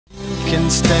can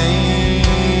stay,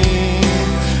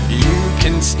 you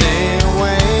can stay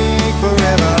awake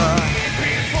forever.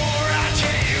 Before I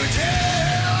tear you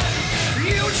down,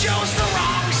 you chose the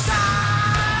wrong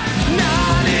side.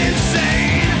 Not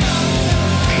insane,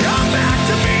 come back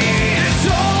to me, it's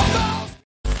almost.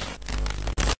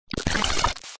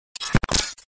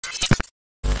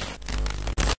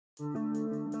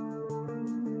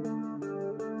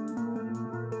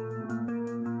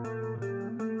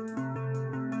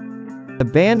 The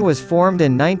band was formed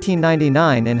in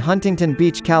 1999 in Huntington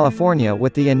Beach, California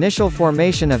with the initial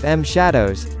formation of M.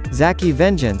 Shadows, Zacky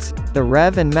Vengeance, the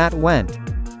Rev and Matt Wendt.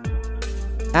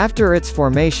 After its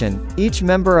formation, each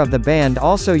member of the band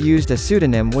also used a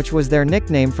pseudonym which was their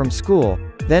nickname from school.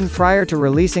 Then prior to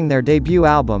releasing their debut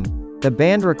album, the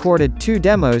band recorded 2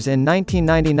 demos in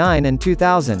 1999 and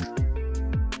 2000.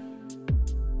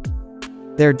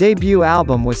 Their debut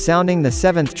album was Sounding the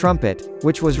Seventh Trumpet,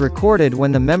 which was recorded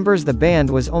when the members of the band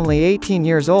was only 18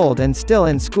 years old and still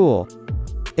in school.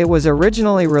 It was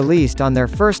originally released on their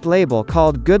first label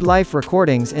called Good Life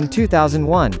Recordings in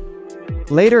 2001.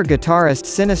 Later guitarist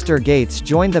Sinister Gates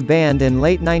joined the band in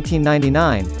late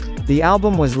 1999. The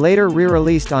album was later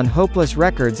re-released on Hopeless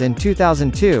Records in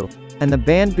 2002, and the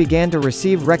band began to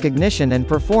receive recognition and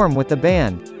perform with the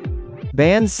band.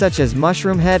 Bands such as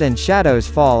Mushroomhead and Shadows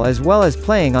Fall, as well as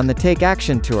playing on the Take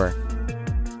Action tour.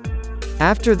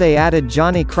 After they added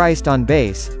Johnny Christ on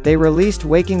bass, they released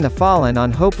Waking the Fallen on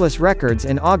Hopeless Records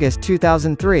in August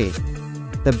 2003.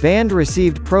 The band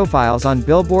received profiles on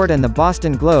Billboard and the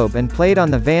Boston Globe and played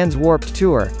on the Vans Warped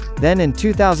Tour. Then in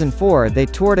 2004 they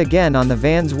toured again on the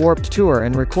Vans Warped Tour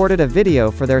and recorded a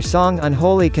video for their song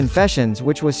Unholy Confessions,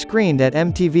 which was screened at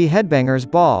MTV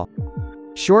Headbangers Ball.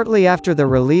 Shortly after the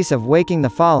release of Waking the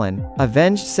Fallen,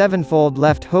 Avenged Sevenfold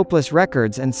left Hopeless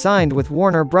Records and signed with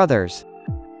Warner Brothers.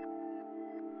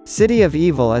 City of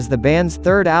Evil is the band's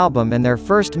third album and their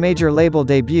first major label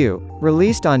debut,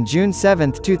 released on June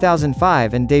 7,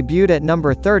 2005 and debuted at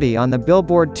number 30 on the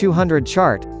Billboard 200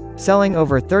 chart, selling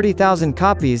over 30,000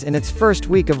 copies in its first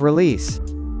week of release.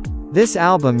 This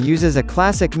album uses a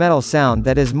classic metal sound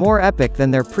that is more epic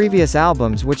than their previous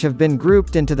albums, which have been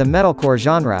grouped into the metalcore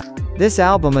genre. This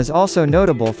album is also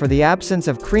notable for the absence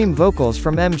of cream vocals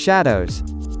from M. Shadows.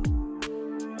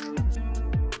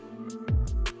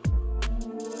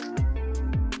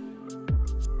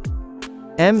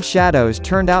 M. Shadows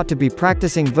turned out to be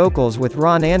practicing vocals with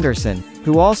Ron Anderson,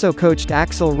 who also coached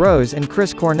Axl Rose and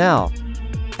Chris Cornell.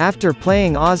 After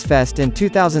playing Ozfest in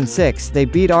 2006, they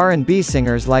beat R&B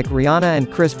singers like Rihanna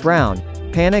and Chris Brown,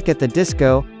 Panic at the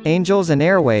Disco, Angels and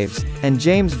Airwaves, and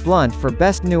James Blunt for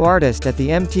Best New Artist at the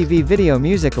MTV Video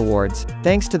Music Awards,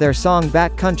 thanks to their song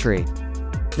Bat Country.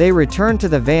 They returned to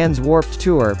the Vans Warped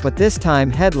Tour, but this time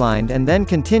headlined and then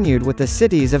continued with the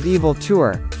Cities of Evil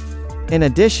tour. In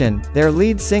addition, their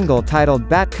lead single titled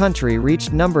Bat Country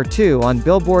reached number 2 on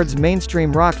Billboard's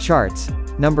mainstream rock charts,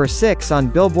 number 6 on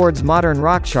Billboard's modern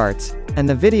rock charts, and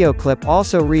the video clip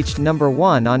also reached number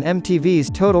 1 on MTV's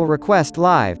Total Request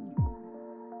Live.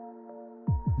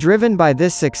 Driven by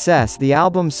this success, the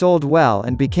album sold well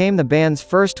and became the band's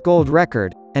first gold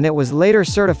record, and it was later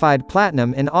certified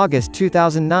platinum in August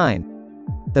 2009.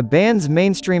 The band's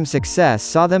mainstream success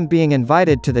saw them being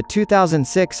invited to the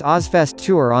 2006 Ozfest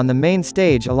tour on the main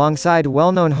stage alongside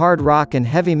well-known hard rock and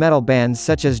heavy metal bands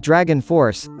such as Dragon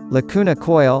Force, Lacuna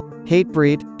Coil,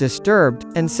 Hatebreed, Disturbed,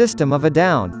 and System of a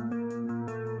Down.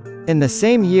 In the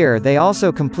same year they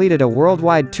also completed a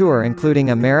worldwide tour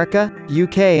including America,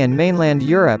 UK and mainland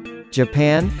Europe,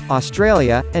 Japan,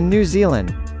 Australia, and New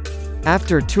Zealand.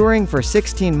 After touring for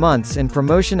 16 months in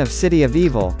promotion of City of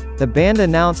Evil, the band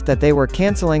announced that they were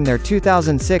cancelling their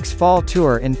 2006 fall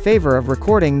tour in favor of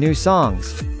recording new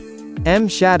songs. M.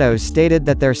 Shadows stated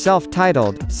that their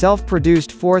self-titled,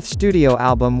 self-produced fourth studio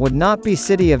album would not be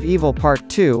City of Evil Part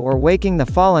 2 or Waking the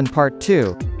Fallen Part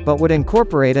 2, but would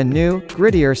incorporate a new,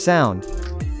 grittier sound.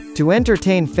 To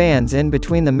entertain fans in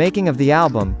between the making of the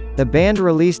album, the band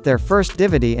released their first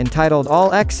DVD entitled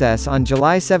All Excess on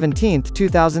July 17,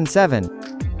 2007.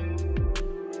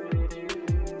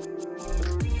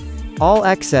 All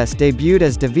Excess debuted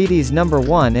as DVD's number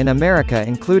 1 in America,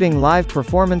 including live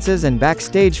performances and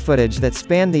backstage footage that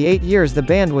spanned the 8 years the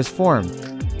band was formed.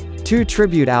 2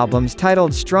 tribute albums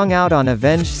titled Strung Out on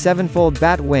Avenged Sevenfold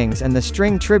Bat Wings and The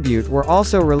String Tribute were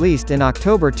also released in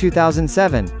October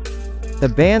 2007. The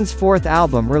band's fourth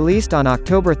album, released on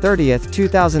October 30,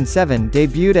 2007,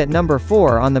 debuted at number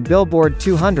 4 on the Billboard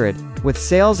 200, with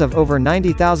sales of over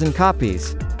 90,000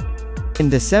 copies. In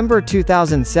December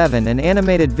 2007, an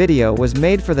animated video was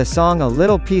made for the song A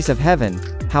Little Piece of Heaven.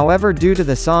 However, due to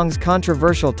the song's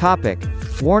controversial topic,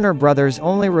 Warner Brothers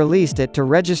only released it to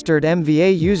registered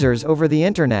MVA users over the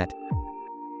Internet.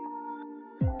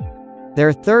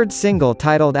 Their third single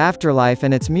titled Afterlife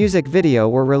and its music video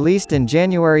were released in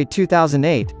January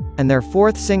 2008, and their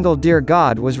fourth single Dear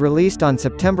God was released on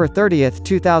September 30,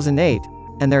 2008,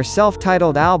 and their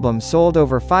self-titled album sold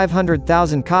over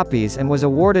 500,000 copies and was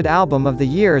awarded Album of the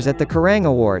Year at the Kerrang!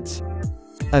 Awards.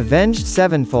 Avenged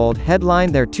Sevenfold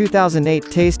headlined their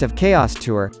 2008 Taste of Chaos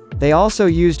tour. They also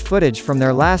used footage from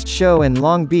their last show in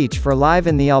Long Beach for Live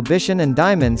in the Albition and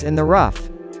Diamonds in the Rough.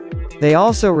 They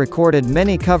also recorded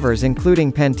many covers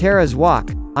including Pantera's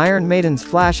Walk, Iron Maiden's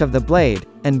Flash of the Blade,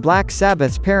 and Black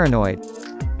Sabbath's Paranoid.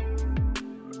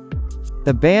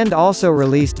 The band also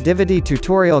released DVD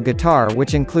tutorial guitar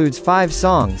which includes 5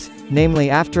 songs,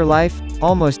 namely Afterlife,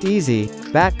 Almost Easy,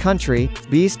 Bat Country,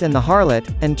 Beast and the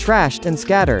Harlot, and Trashed and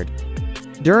Scattered.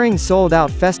 During sold-out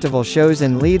festival shows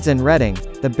in Leeds and Reading,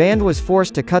 the band was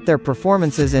forced to cut their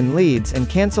performances in Leeds and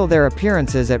cancel their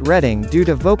appearances at Reading due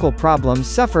to vocal problems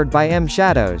suffered by M.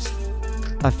 Shadows.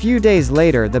 A few days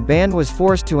later the band was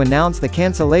forced to announce the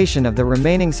cancellation of the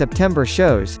remaining September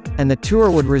shows, and the tour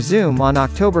would resume on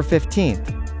October 15.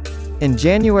 In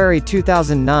January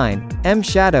 2009, M.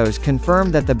 Shadows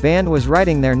confirmed that the band was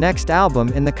writing their next album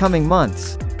in the coming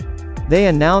months. They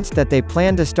announced that they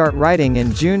planned to start writing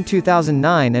in June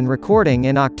 2009 and recording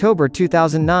in October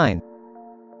 2009.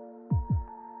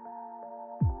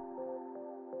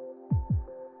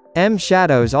 M.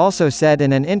 Shadows also said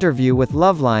in an interview with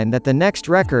Loveline that the next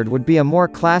record would be a more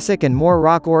classic and more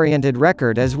rock-oriented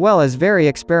record as well as very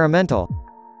experimental.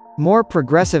 More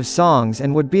progressive songs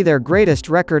and would be their greatest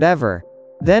record ever.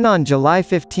 Then on July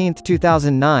 15,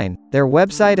 2009, their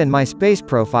website and MySpace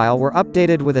profile were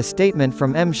updated with a statement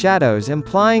from M. Shadows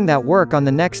implying that work on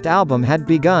the next album had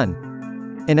begun.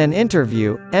 In an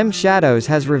interview, M. Shadows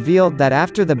has revealed that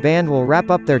after the band will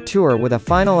wrap up their tour with a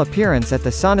final appearance at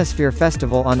the Sonosphere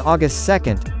Festival on August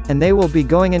 2, and they will be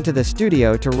going into the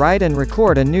studio to write and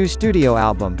record a new studio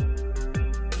album.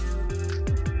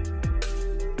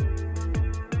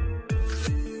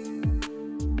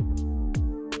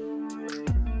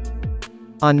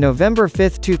 On November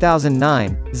 5,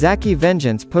 2009, Zacky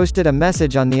Vengeance posted a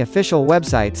message on the official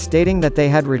website stating that they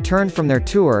had returned from their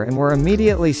tour and were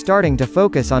immediately starting to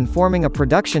focus on forming a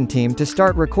production team to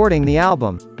start recording the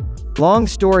album. Long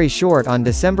story short, on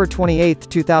December 28,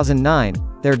 2009,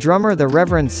 their drummer the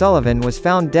Reverend Sullivan was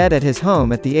found dead at his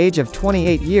home at the age of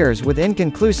 28 years with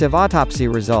inconclusive autopsy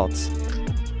results.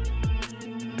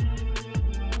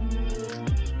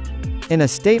 In a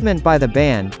statement by the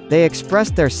band, they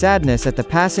expressed their sadness at the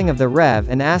passing of the Rev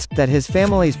and asked that his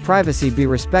family's privacy be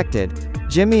respected.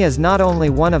 Jimmy is not only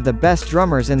one of the best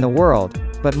drummers in the world,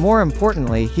 but more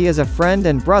importantly he is a friend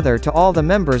and brother to all the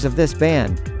members of this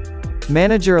band.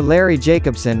 Manager Larry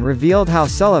Jacobson revealed how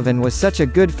Sullivan was such a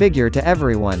good figure to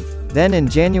everyone. Then in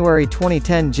January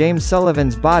 2010 James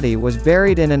Sullivan's body was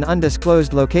buried in an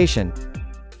undisclosed location.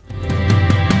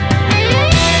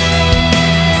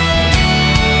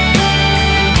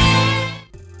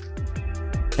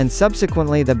 And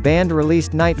subsequently the band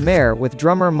released Nightmare with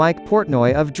drummer Mike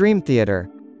Portnoy of Dream Theater.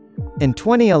 In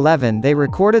 2011 they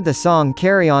recorded the song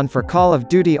Carry On for Call of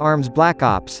Duty Arms Black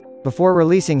Ops, before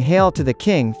releasing Hail to the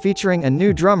King featuring a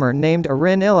new drummer named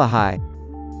Arin Illahai.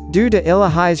 Due to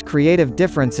Illahai's creative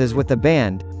differences with the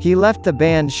band, he left the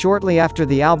band shortly after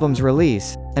the album's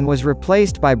release, and was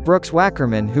replaced by Brooks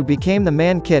Wackerman who became the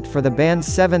man kit for the band's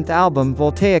 7th album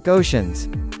Voltaic Oceans.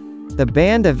 The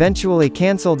band eventually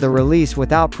cancelled the release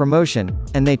without promotion,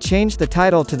 and they changed the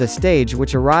title to The Stage,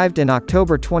 which arrived in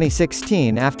October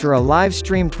 2016 after a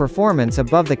live-streamed performance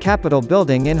above the Capitol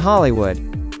building in Hollywood.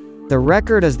 The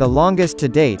record is the longest to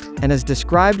date, and is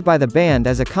described by the band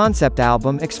as a concept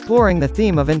album exploring the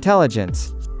theme of intelligence.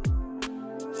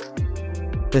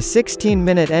 The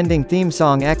 16-minute ending theme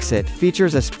song Exit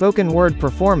features a spoken-word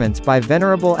performance by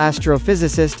venerable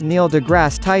astrophysicist Neil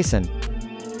deGrasse Tyson.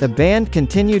 The band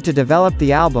continued to develop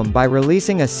the album by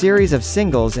releasing a series of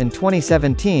singles in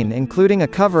 2017 including a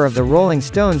cover of the Rolling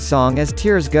Stones song As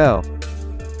Tears Go.